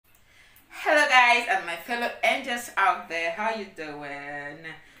guys and my fellow angels out there, how you doing?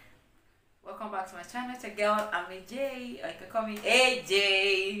 Welcome back to my channel. It's a girl, I'm AJ, or you can call me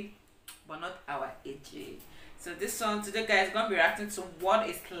AJ, but not our AJ. So this song today, guys, is gonna be reacting to What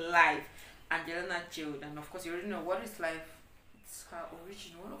Is Life, Angelina, and of course you already know What Is Life. It's her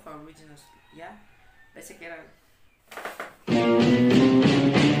original, one of her originals. Yeah, let's check it out.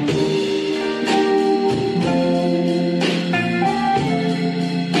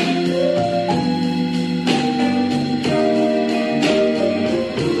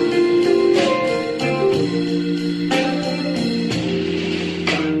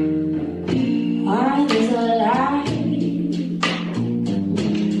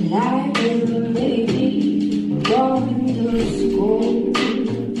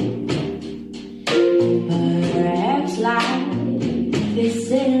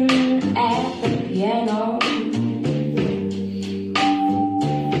 Sitting at the piano,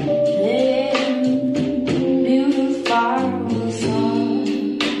 playing beautiful song.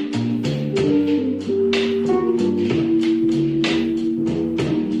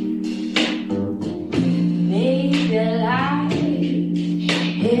 Maybe life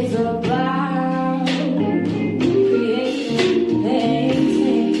is about creating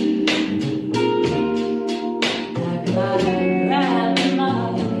painting like my grandma.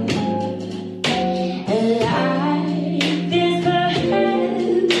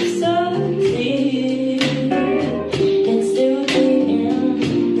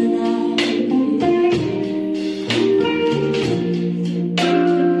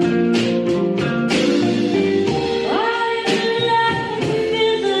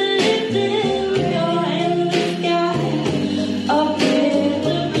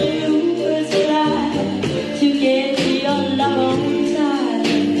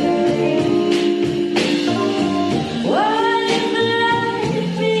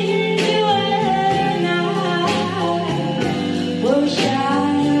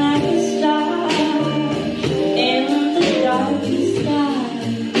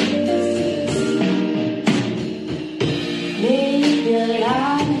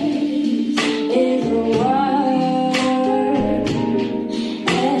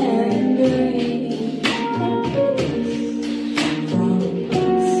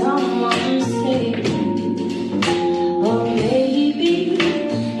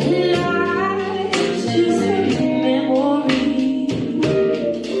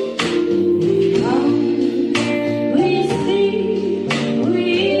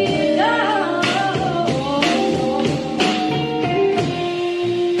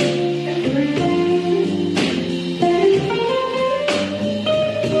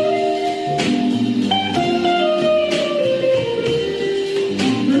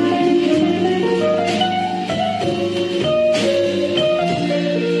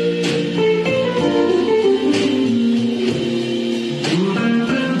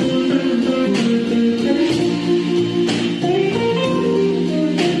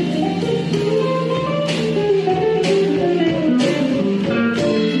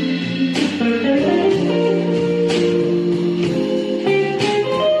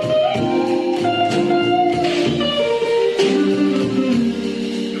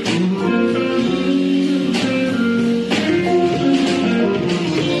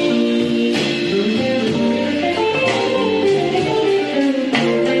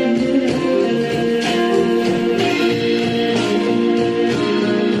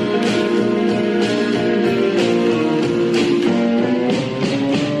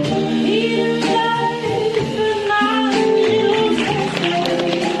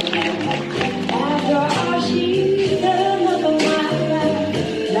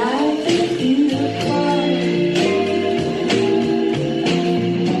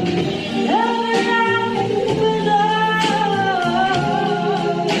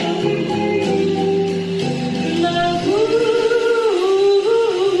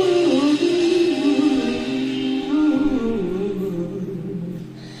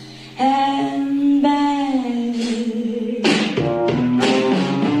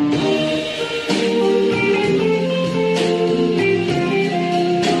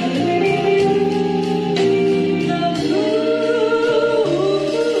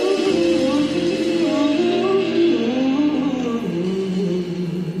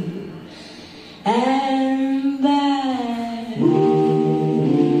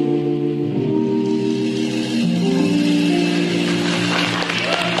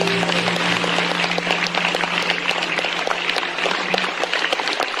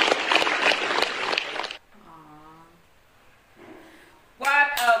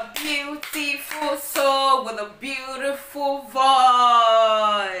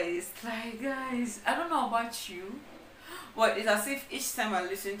 about you, but it's as if each time I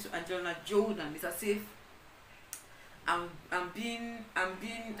listen to Angelina Jordan, it's as if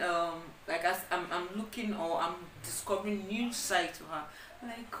like as I'm looking, or I'm discovering new side to her.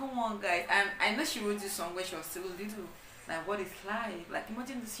 Like, come on, guys. And I know she wrote this song when she was still little. Like, what it's like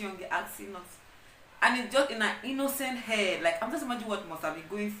imagine this young girl asking us, and it's just in her innocent head. Like, I'm just imagining what must have been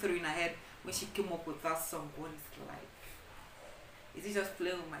going through in her head when she came up with that song. What it's like? Is it just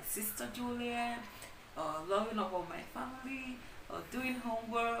playing with my sister Julia, or loving up on my family, or doing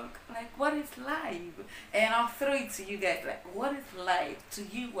homework? Like, what is life? And I'll throw it to you guys. Like, what is life to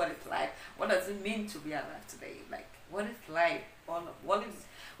you? What is life? What does it mean to be alive today? Like, what is life?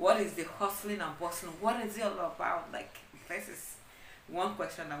 What is the hustling and bustling? What is it all about? Like, this is one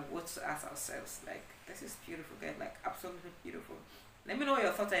question that we want to ask ourselves. Like, this is beautiful, guys. Like, absolutely beautiful. Let me know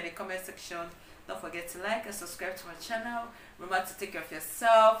your thoughts in the comment section. Don't forget to like and subscribe to my channel. Remember to take care of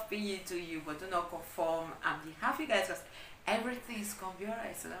yourself. Be you, do you, but do not conform. And be happy, guys, because everything is gonna be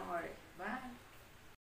alright. So don't worry. Bye.